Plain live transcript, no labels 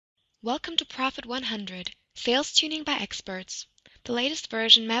Welcome to Profit 100, Sales Tuning by Experts. The latest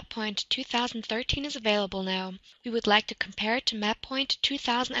version, MapPoint 2013, is available now. We would like to compare it to MapPoint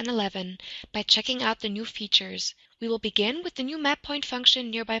 2011 by checking out the new features. We will begin with the new MapPoint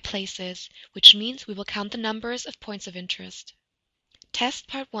function Nearby Places, which means we will count the numbers of points of interest. Test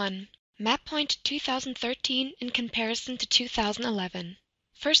Part 1. MapPoint 2013 in comparison to 2011.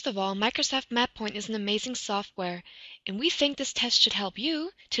 First of all, Microsoft MapPoint is an amazing software, and we think this test should help you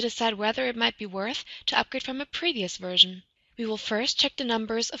to decide whether it might be worth to upgrade from a previous version. We will first check the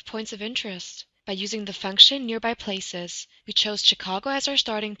numbers of points of interest. By using the function Nearby Places, we chose Chicago as our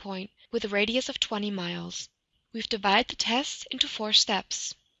starting point with a radius of 20 miles. We've divided the test into 4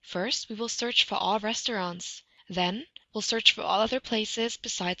 steps. First, we will search for all restaurants. Then, we'll search for all other places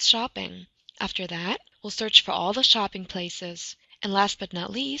besides shopping. After that, we'll search for all the shopping places. And last but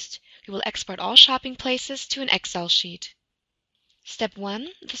not least, we will export all shopping places to an Excel sheet. Step 1.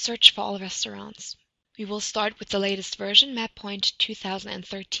 The search for all restaurants. We will start with the latest version, MapPoint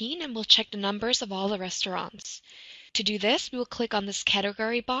 2013, and we'll check the numbers of all the restaurants. To do this, we will click on this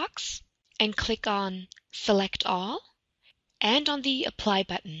category box and click on Select All and on the Apply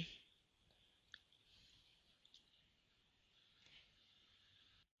button.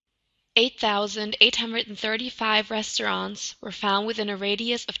 "8,835 restaurants were found within a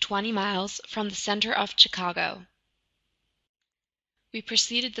radius of 20 miles from the center of Chicago." We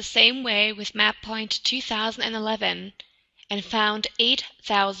proceeded the same way with MapPoint 2011 and found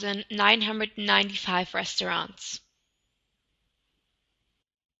 8,995 restaurants.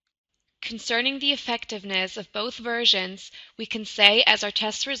 Concerning the effectiveness of both versions, we can say as our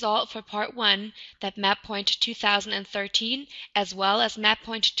test result for Part 1 that MapPoint 2013 as well as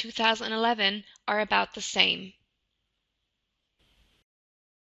MapPoint 2011 are about the same.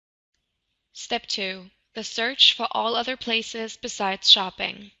 Step 2. The search for all other places besides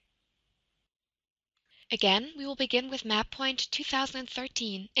shopping. Again, we will begin with MapPoint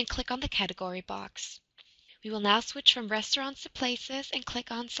 2013 and click on the category box. We will now switch from restaurants to places and click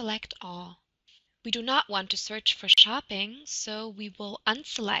on Select All. We do not want to search for shopping, so we will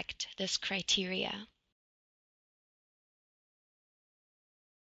unselect this criteria.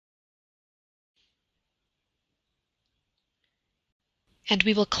 And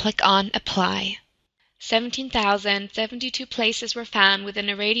we will click on Apply. 17,072 places were found within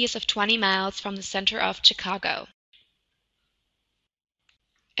a radius of 20 miles from the center of Chicago.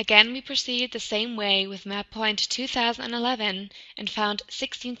 Again, we proceeded the same way with MapPoint 2011 and found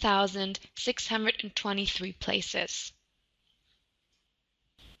 16,623 places.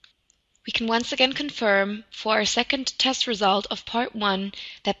 We can once again confirm for our second test result of Part 1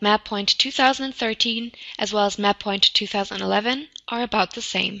 that MapPoint 2013 as well as MapPoint 2011 are about the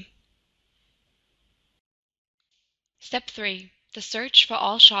same. Step 3. The search for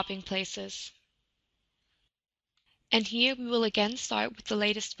all shopping places. And here we will again start with the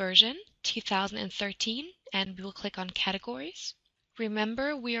latest version, 2013, and we will click on Categories.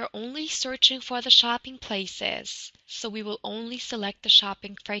 Remember, we are only searching for the shopping places, so we will only select the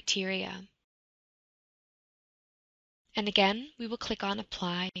shopping criteria. And again, we will click on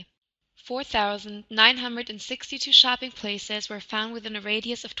Apply. 4,962 shopping places were found within a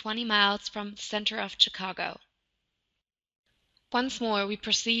radius of 20 miles from the center of Chicago. Once more, we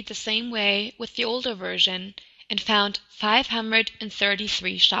proceed the same way with the older version and found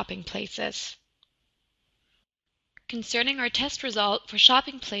 533 shopping places. Concerning our test result for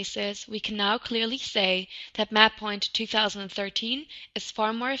shopping places, we can now clearly say that MapPoint 2013 is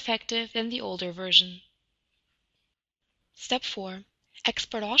far more effective than the older version. Step 4.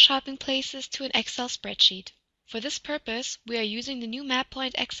 Export all shopping places to an Excel spreadsheet. For this purpose, we are using the new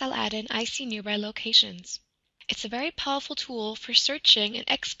MapPoint ExcelAddIn IC-NearbyLocations. It's a very powerful tool for searching and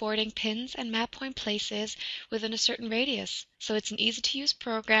exporting pins and MapPoint places within a certain radius, so it's an easy-to-use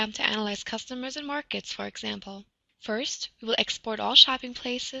program to analyze customers and markets, for example. First, we will export all shopping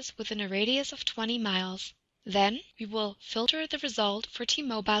places within a radius of 20 miles. Then, we will filter the result for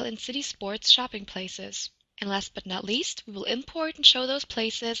T-Mobile and City Sports shopping places. And last but not least, we will import and show those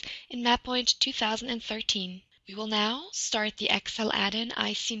places in MapPoint 2013. We will now start the ExcelAddIn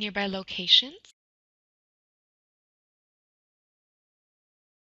IC-NearbyLocations.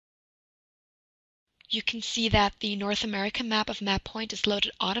 You can see that the North American map of MapPoint is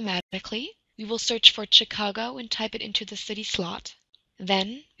loaded automatically. We will search for Chicago and type it into the city slot.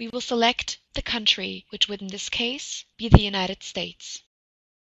 Then we will select the country, which would in this case be the United States.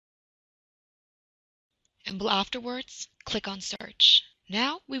 And will afterwards click on Search.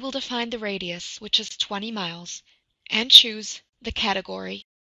 Now we will define the radius, which is 20 miles, and choose the category.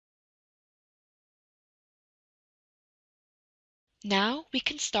 Now we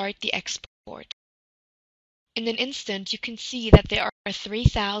can start the export. In an instant, you can see that there are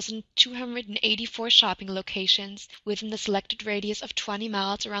 3,284 shopping locations within the selected radius of 20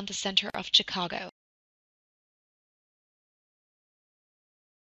 miles around the center of Chicago.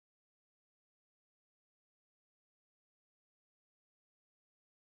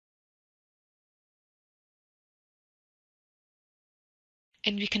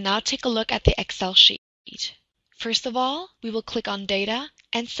 And we can now take a look at the Excel sheet. First of all, we will click on Data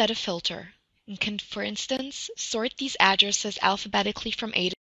and set a filter, and can, for instance, sort these addresses alphabetically from A to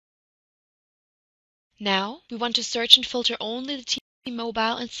Z. Now, we want to search and filter only the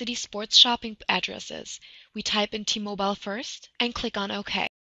T-Mobile and City Sports shopping addresses. We type in T-Mobile first and click on OK.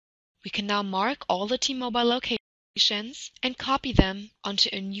 We can now mark all the T-Mobile locations and copy them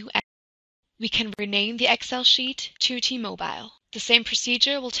onto a new Excel. We can rename the Excel sheet to T-Mobile. The same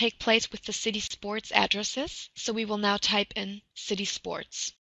procedure will take place with the City Sports addresses, so we will now type in City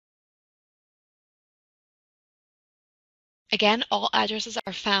Sports. Again, all addresses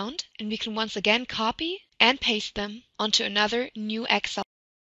are found, and we can once again copy and paste them onto another new Excel,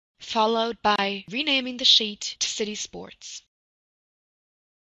 followed by renaming the sheet to City Sports.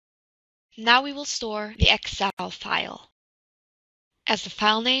 Now we will store the Excel file. As the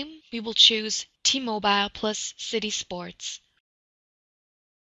file name, we will choose T-Mobile plus City Sports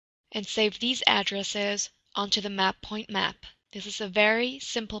and save these addresses onto the MapPoint map. This is a very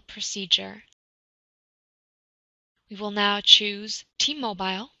simple procedure. We will now choose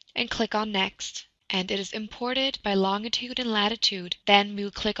T-Mobile and click on Next, and it is imported by longitude and latitude. Then we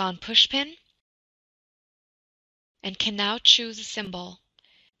will click on Pushpin and can now choose a symbol.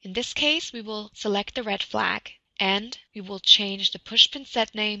 In this case, we will select the red flag, and we will change the pushpin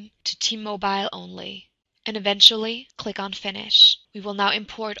set name to T-Mobile only, and eventually click on Finish. We will now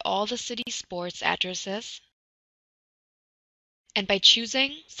import all the City Sports addresses, and by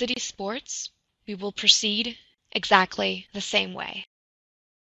choosing City Sports, we will proceed exactly the same way.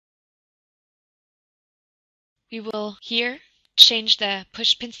 We will here change the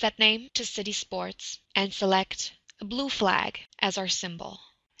pushpin set name to City Sports and select a blue flag as our symbol,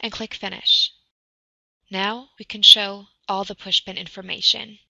 and click Finish. Now we can show all the pushpin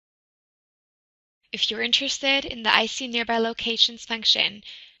information. If you're interested in the IC-NearbyLocations function,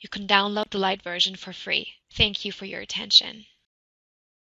 you can download the light version for free. Thank you for your attention.